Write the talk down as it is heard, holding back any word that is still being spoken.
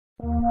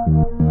Welcome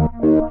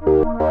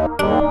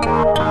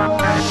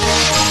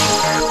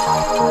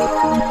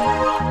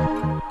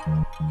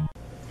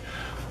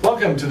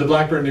to the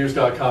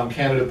BlackburnNews.com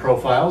Canada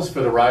Profiles for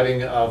the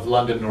riding of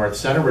London North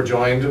Centre. We're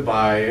joined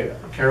by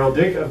Carol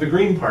Dyck of the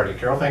Green Party.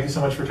 Carol, thank you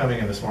so much for coming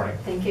in this morning.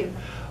 Thank you.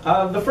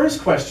 The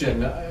first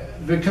question,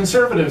 the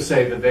Conservatives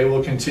say that they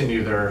will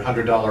continue their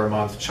 $100 a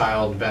month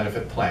child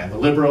benefit plan. The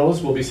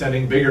Liberals will be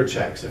sending bigger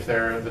checks if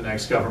they're the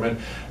next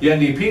government. The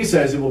NDP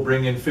says it will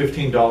bring in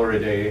 $15 a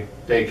day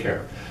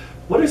daycare.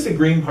 What is the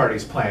Green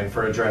Party's plan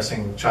for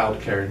addressing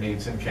childcare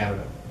needs in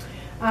Canada?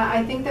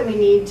 I think that we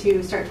need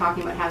to start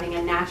talking about having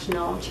a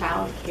national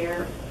child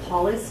care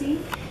policy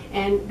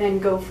and then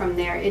go from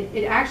there.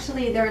 It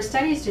actually, there are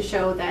studies to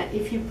show that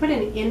if you put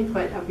an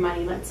input of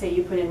money, let's say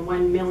you put in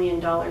 $1 million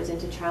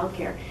into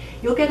childcare,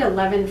 you'll get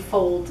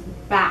 11-fold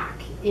back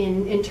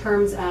in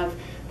terms of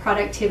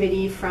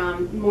productivity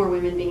from more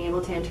women being able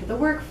to enter the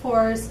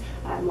workforce,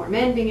 more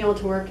men being able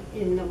to work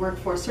in the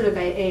workforce, sort of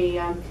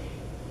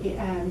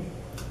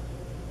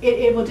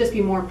it will just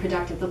be more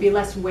productive. There'll be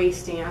less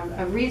wasting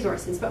of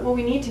resources. But what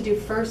we need to do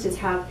first is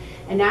have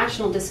a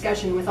national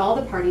discussion with all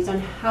the parties on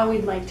how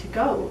we'd like to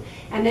go,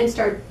 and then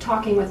start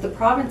talking with the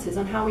provinces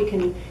on how we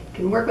can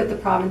work with the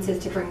provinces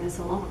to bring this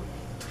along.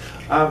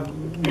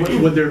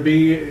 Would there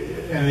be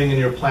anything in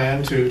your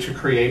plan to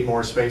create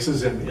more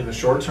spaces in the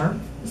short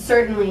term?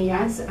 Certainly,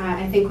 yes.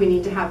 I think we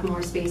need to have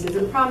more spaces.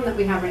 And the problem that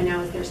we have right now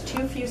is there's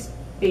too few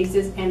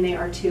spaces and they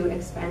are too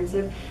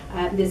expensive.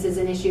 This is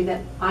an issue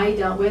that I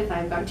dealt with.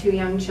 I've got 2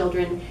 young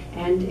children,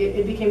 and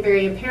it became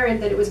very apparent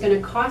that it was going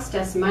to cost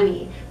us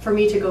money for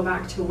me to go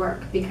back to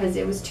work because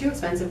it was too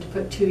expensive to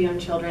put 2 young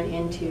children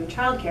into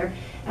childcare.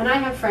 And I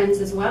have friends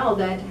as well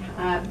that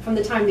from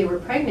the time they were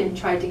pregnant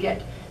tried to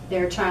get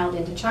their child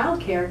into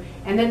childcare,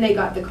 and then they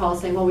got the call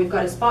saying, well, we've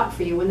got a spot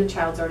for you when the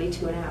child's already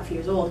 2.5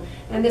 years old.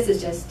 And this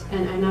is just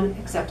an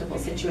unacceptable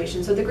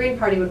situation. So the Green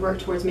Party would work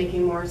towards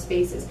making more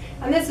spaces.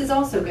 And this is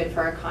also good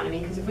for our economy,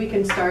 because if we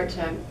can start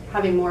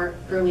having more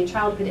early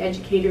childhood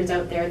educators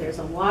out there, there's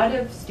a lot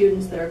of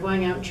students that are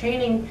going out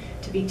training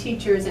to be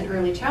teachers and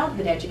early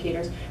childhood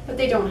educators, but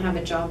they don't have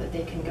a job that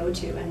they can go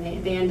to,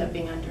 and they end up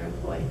being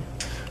underemployed.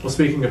 Well,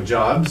 speaking of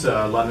jobs,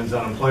 London's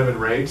unemployment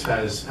rate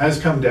has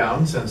come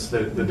down since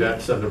the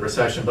depths of the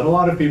recession, but a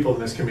lot of people in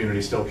this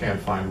community still can't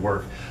find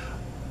work.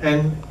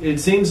 And it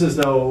seems as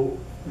though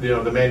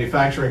the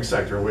manufacturing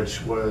sector,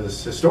 which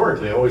was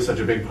historically always such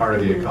a big part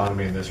of the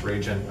economy in this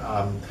region,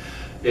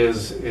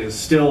 is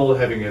still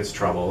having its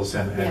troubles,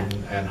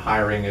 and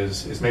hiring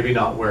is maybe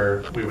not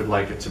where we would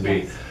like it to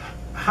be. Yes.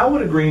 How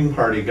would a Green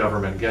Party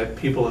government get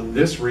people in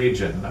this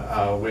region,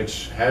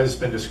 which has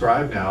been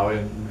described now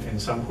in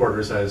some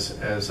quarters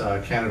as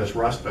Canada's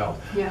Rust Belt,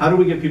 how do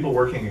we get people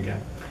working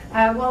again?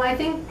 Well, I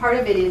think part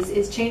of it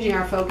is changing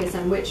our focus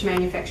on which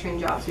manufacturing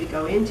jobs we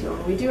go into.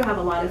 And we do have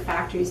a lot of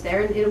factories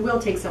there, and it will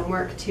take some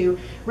work to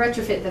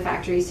retrofit the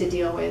factories to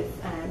deal with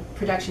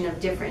production of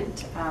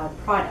different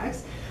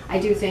products. I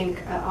do think,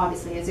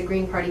 obviously, as a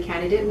Green Party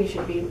candidate, we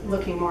should be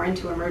looking more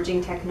into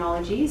emerging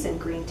technologies and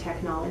green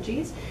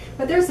technologies.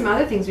 But there's some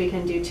other things we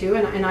can do too,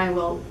 and I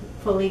will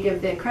fully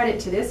give the credit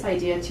to this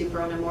idea to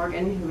Brona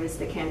Morgan, who is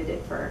the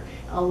candidate for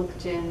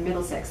Elgin,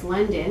 Middlesex,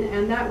 London,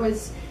 and that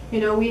was,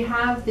 we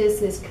have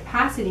this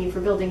capacity for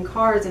building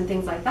cars and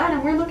things like that,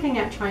 and we're looking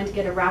at trying to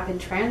get a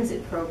rapid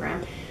transit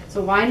program.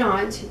 So why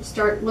not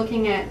start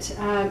looking at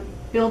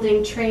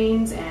building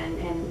trains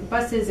and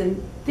buses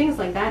and things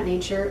like that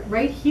nature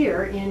right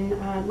here in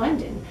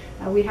London.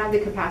 We have the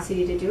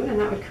capacity to do it, and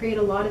that would create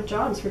a lot of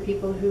jobs for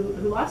people who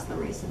lost them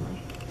recently.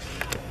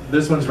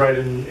 This one's right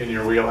in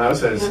your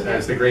wheelhouse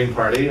as the Green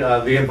Party.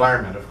 The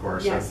environment, of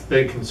course, yes. A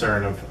big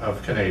concern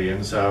of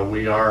Canadians.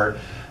 We are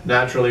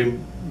naturally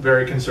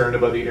very concerned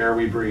about the air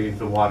we breathe,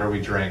 the water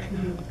we drink,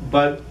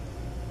 but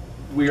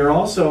we are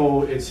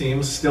also, it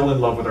seems, still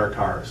in love with our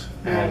cars,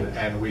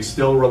 and we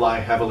still rely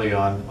heavily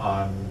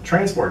on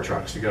transport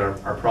trucks to get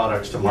our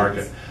products to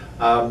market.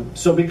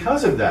 So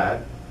because of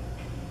that,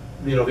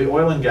 the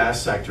oil and gas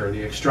sector,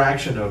 the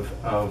extraction of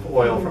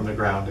oil from the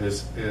ground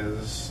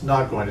is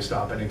not going to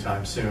stop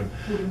anytime soon.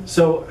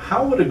 So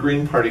how would a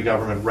Green Party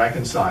government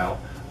reconcile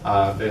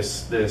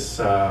this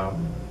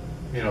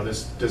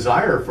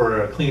desire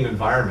for a clean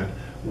environment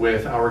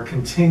with our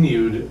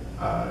continued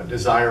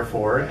desire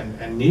for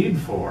and need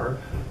for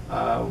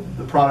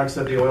the products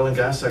that the oil and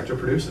gas sector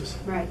produces?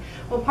 Right.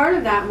 Well, part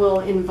of that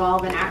will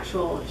involve an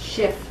actual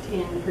shift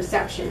in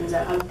perceptions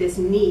of this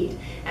need,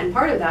 and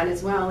part of that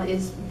as well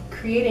is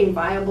creating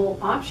viable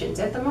options.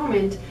 At the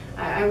moment,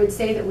 I would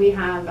say that we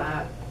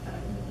have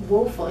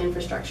woeful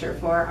infrastructure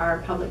for our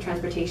public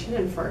transportation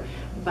and for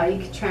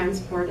bike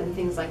transport and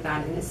things like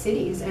that in the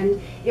cities. And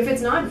if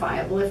it's not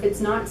viable, if it's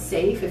not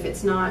safe, if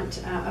it's not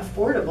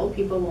affordable,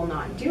 people will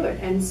not do it.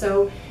 And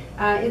so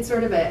it's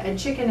sort of a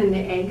chicken and the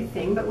egg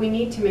thing, but we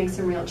need to make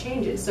some real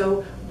changes.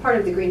 So part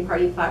of the Green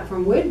Party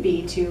platform would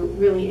be to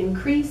really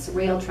increase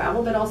rail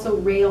travel, but also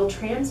rail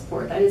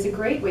transport. That is a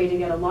great way to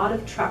get a lot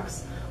of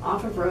trucks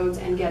off of roads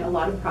and get a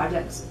lot of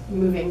projects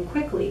moving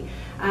quickly.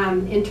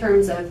 In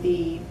terms of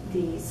the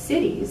the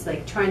cities,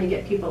 like trying to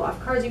get people off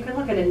cars, you can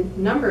look at a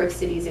number of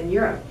cities in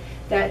Europe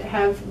that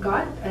have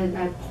got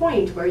a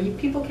point where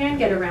people can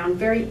get around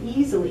very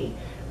easily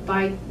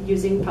by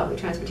using public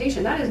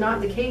transportation. That is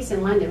not the case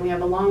in London. We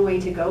have a long way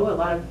to go. A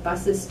lot of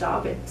buses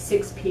stop at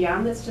 6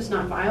 p.m. That's just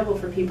not viable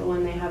for people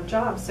when they have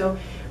jobs. So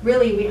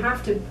really we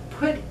have to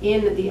put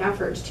in the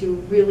effort to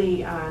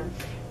really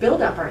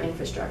build up our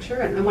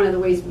infrastructure, and one of the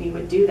ways we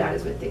would do that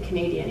is with the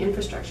Canadian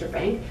Infrastructure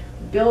Bank,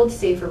 build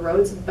safer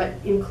roads, but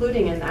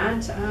including in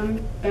that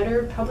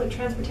better public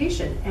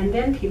transportation. And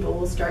then people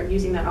will start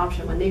using that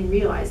option when they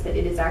realize that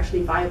it is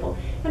actually viable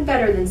and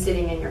better than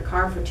sitting in your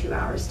car for 2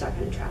 hours stuck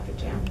in a traffic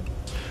jam.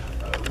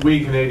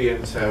 We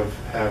Canadians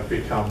have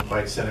become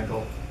quite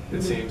cynical,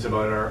 it seems,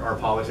 about our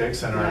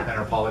politics and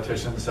our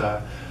politicians.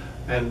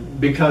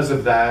 And because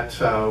of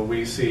that,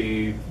 we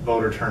see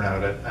voter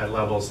turnout at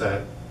levels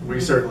that we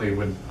certainly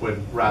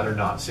would rather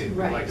not see.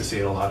 We'd like to see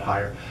it a lot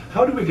higher.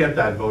 How do we get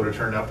that voter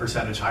turnout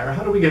percentage higher?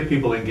 How do we get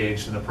people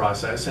engaged in the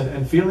process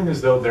and feeling as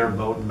though their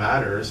vote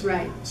matters,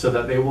 so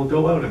that they will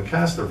go out and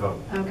cast their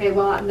vote? Okay,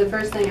 well, the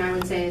first thing I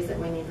would say is that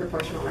we need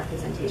proportional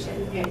representation.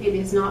 It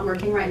is not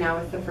working right now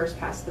with the first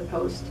past the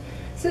post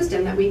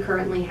system that we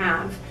currently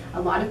have. A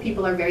lot of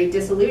people are very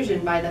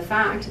disillusioned by the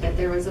fact that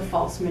there was a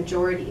false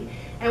majority.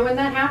 And when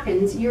that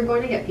happens, you're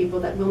going to get people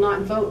that will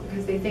not vote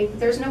because they think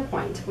there's no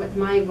point, what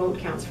my vote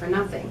counts for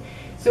nothing.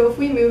 So if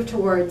we move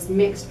towards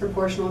mixed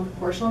proportional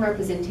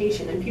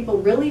representation, and people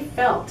really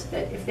felt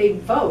that if they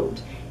vote,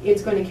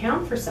 it's going to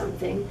count for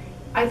something,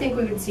 I think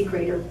we would see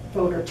greater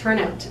voter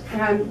turnout.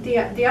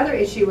 The other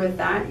issue with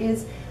that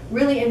is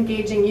really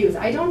engaging youth.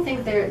 I don't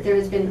think there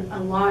has been a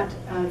lot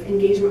of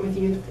engagement with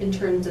youth in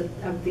terms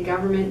of the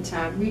government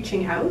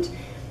reaching out.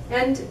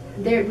 And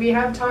we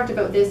have talked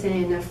about this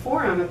in a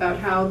forum about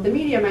how the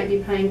media might be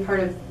playing part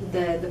of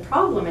the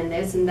problem in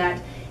this, and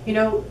that, you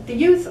know, the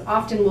youth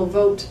often will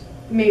vote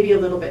maybe a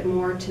little bit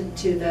more to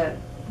the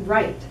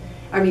right,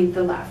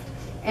 the left.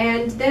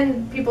 And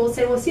then people will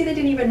say, well, see, they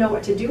didn't even know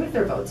what to do with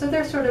their vote. So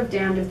they're sort of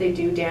damned if they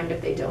do, damned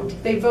if they don't.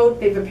 If they vote,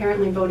 they've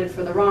apparently voted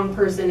for the wrong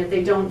person. If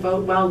they don't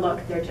vote, well, look,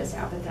 they're just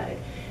apathetic.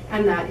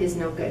 And that is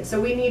no good. So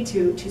we need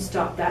to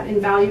stop that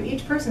and value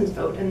each person's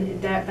vote,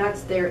 and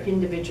that's their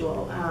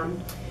individual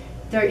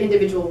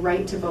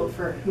right to vote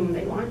for whom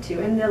they want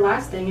to. And the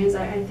last thing is,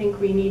 I think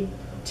we need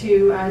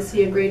to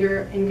see a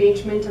greater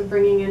engagement of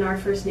bringing in our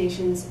First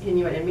Nations,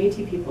 Inuit, and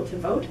Métis people to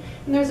vote.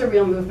 And there's a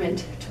real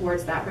movement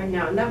towards that right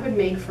now, and that would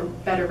make for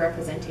better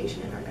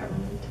representation in our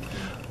government.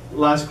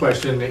 Last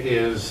question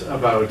is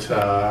about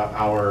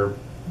our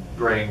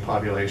graying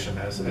population,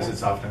 as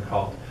it's often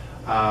called.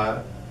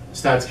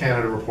 Stats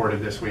Canada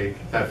reported this week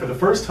that for the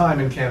first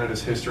time in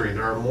Canada's history,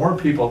 there are more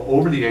people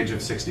over the age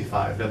of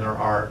 65 than there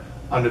are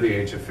under the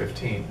age of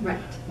 15. Right.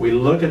 We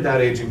look at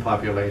that aging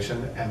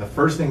population, and the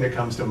first thing that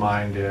comes to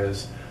mind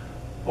is,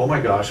 oh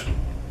my gosh,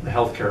 the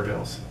healthcare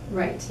bills.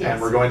 Right. Yes.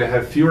 And we're going to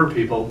have fewer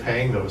people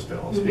paying those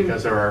bills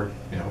because there are,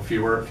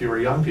 fewer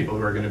young people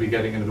who are going to be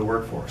getting into the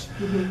workforce.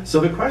 So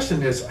the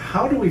question is,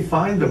 how do we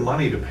find the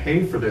money to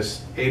pay for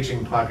this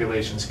aging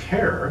population's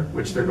care,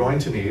 which they're going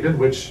to need and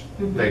which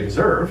they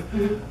deserve?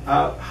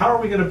 How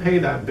are we going to pay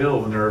that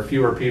bill when there are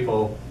fewer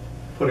people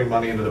putting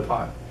money into the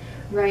pot?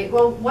 Right.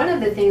 Well, one of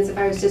the things, if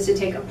I was just to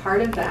take a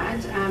part of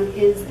that,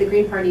 is the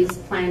Green Party's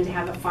plan to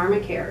have a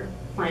pharmacare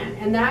plan.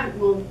 And that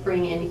will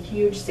bring in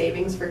huge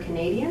savings for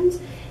Canadians,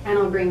 and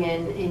it'll bring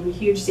in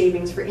huge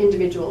savings for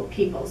individual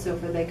people, so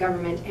for the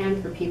government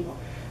and for people.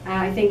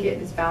 I think it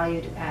is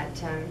valued at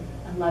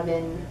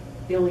 $11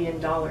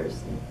 billion.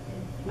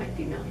 It might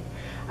be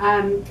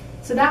million.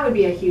 So that would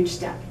be a huge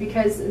step,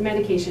 because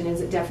medication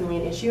is definitely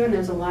an issue, and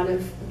there's a lot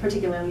of,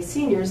 particularly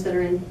seniors, that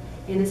are in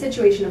a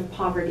situation of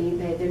poverty.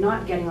 They're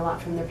not getting a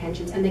lot from their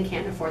pensions, and they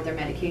can't afford their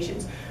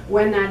medications.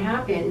 When that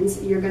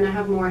happens, you're going to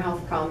have more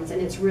health problems,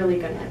 and it's really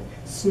going to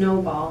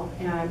snowball,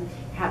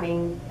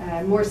 having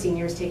more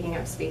seniors taking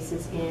up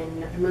spaces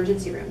in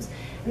emergency rooms.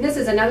 And this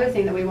is another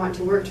thing that we want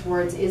to work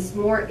towards, is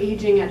more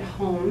aging at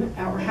home,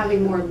 or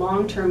having more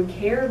long-term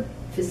care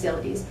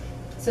facilities,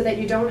 so that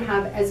you don't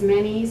have as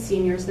many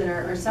seniors that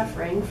are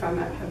suffering from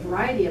a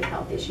variety of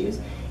health issues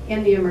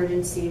in the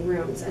emergency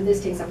rooms. And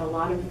this takes up a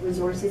lot of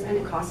resources, and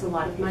it costs a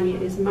lot of money.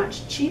 It is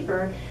much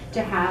cheaper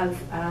to have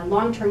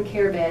long-term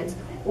care beds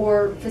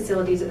or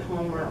facilities at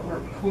home, or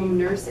home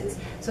nurses.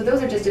 So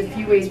those are just a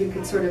few ways we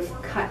could sort of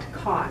cut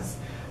costs.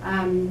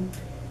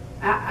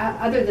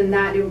 Other than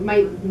that, it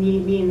might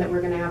mean that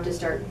we're going to have to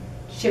start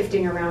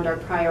shifting around our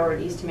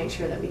priorities to make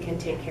sure that we can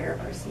take care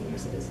of our senior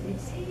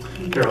citizens.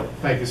 Carol,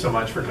 thank you so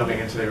much for coming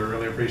in today. We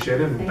really appreciate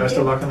it, and best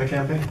of luck on the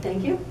campaign.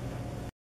 Thank you.